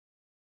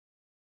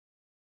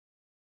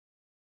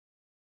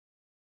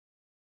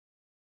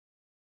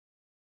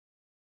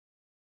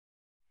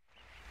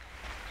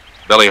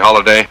Billie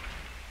Holiday?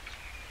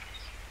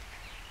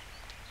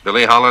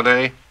 Billie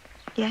Holiday?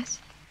 Yes.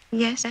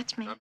 Yes, that's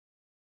me.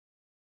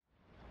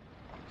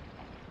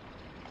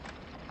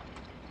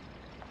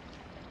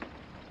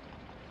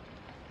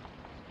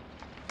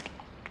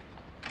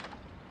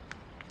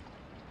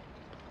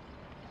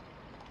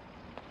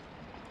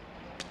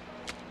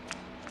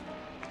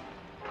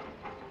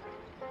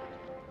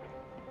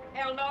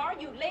 Eleanor,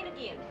 you late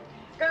again.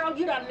 Girl,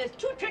 you done missed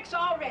 2 tricks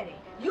already.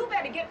 You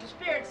better get to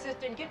Spirit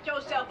Sister and get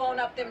yourself on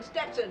up them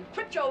steps and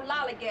quit your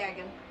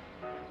lollygagging.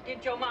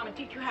 Did your mama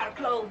teach you how to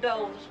close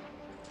doors?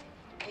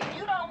 If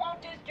you don't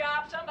want this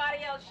job,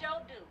 somebody else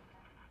sure do.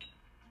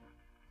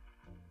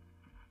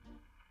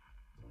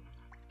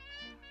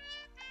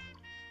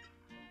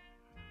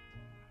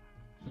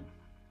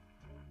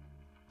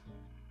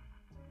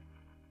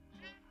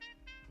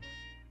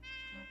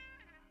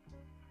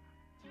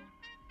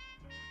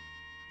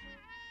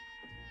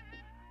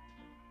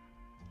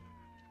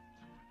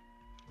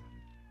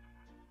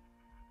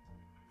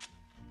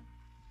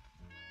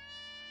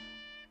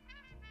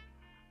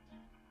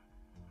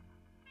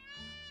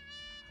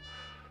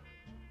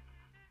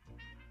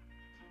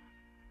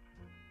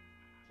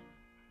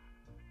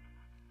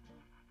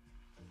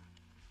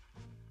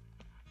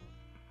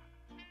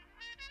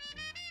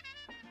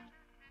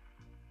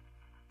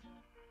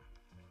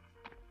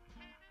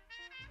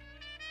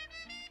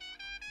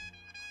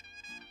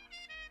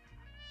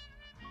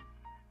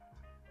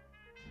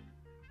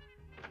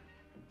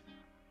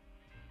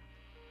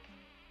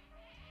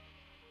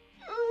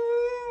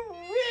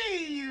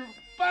 You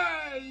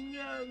fine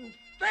young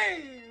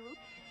thing.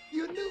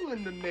 You're new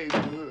in the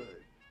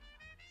neighborhood.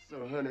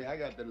 So, honey, I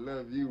got to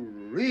love you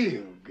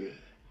real good.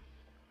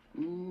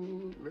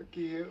 Ooh, look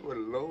here what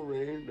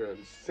Lorraine done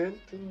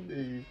sent to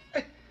me.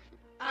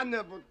 I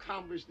never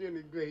accomplished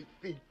any great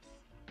feats.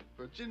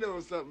 But you know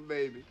something,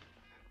 baby?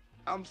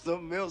 I'm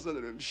something else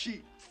under them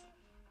sheets.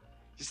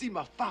 You see,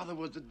 my father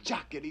was a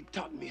jockey and he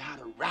taught me how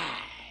to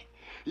ride.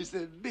 He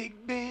said,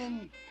 Big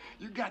Ben,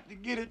 you got to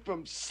get it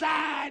from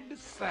side to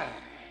side.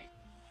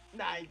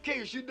 Now, in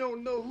case you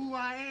don't know who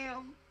I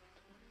am,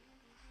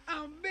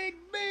 I'm Big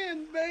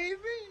Ben, baby.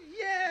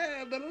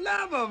 Yeah, the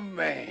lover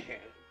man.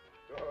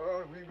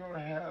 Oh, we're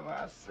gonna have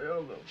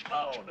ourselves a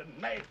ball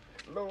tonight.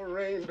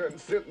 Lorraine done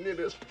sent me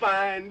this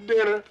fine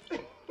dinner.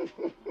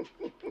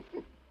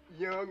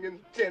 Young and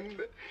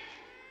tender.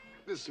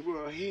 This is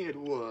where her head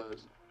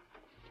was.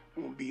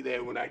 Won't be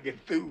there when I get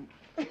through.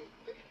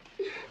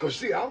 Cause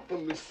see, I'm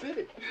from the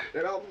city,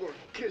 and I'm gonna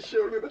kiss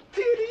your little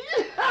titty.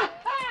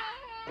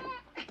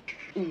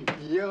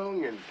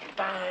 Young and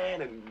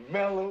fine and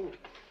mellow.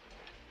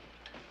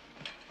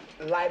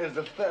 Light as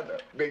a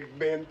feather. Big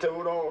Ben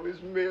told all his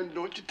men,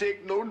 don't you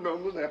take no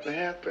numbers after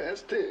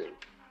 10:30.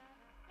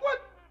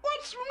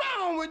 What's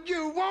wrong with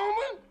you,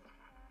 woman?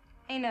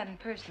 Ain't nothing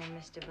personal,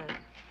 Mr. Bud.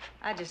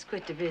 I just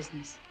quit the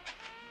business.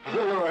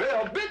 Oh,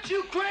 hell, bitch,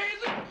 you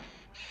crazy?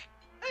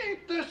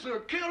 Ain't this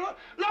a killer?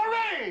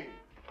 Lorraine!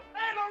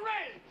 Hey,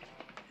 Lorraine!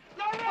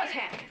 Lorraine! What's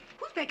happening?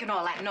 Who's making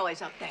all that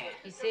noise up there?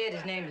 He said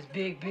his name is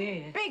Big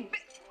Ben. Big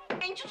Ben?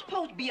 Ain't you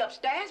supposed to be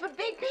upstairs with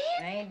Big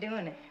Ben? I ain't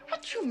doing it.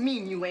 What you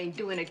mean you ain't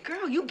doing it,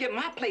 girl? You give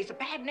my place a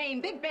bad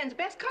name. Big Ben's the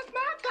best customer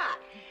I got.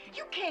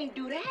 You can't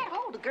do that.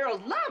 Oh, the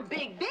girls love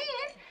Big Ben.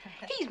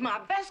 He's my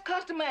best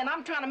customer, and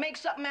I'm trying to make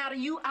something out of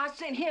you. I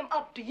sent him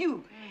up to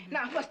you.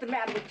 Now, what's the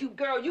matter with you,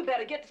 girl? You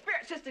better get the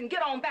Spirit Sister and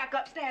get on back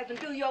upstairs and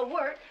do your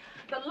work.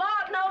 The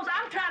Lord knows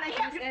I'm trying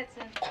to help you.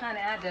 Honey,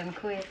 I done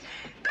quit.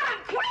 Done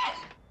quit?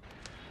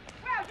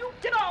 Well, you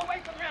get on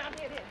away from around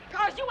here then,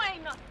 cause you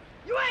ain't nothing.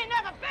 You ain't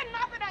never been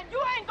nothing, and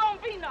you ain't gonna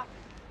be nothing.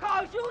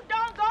 Cause you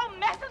don't go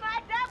messing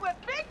like that with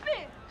Big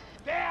Ben.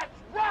 That's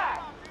right.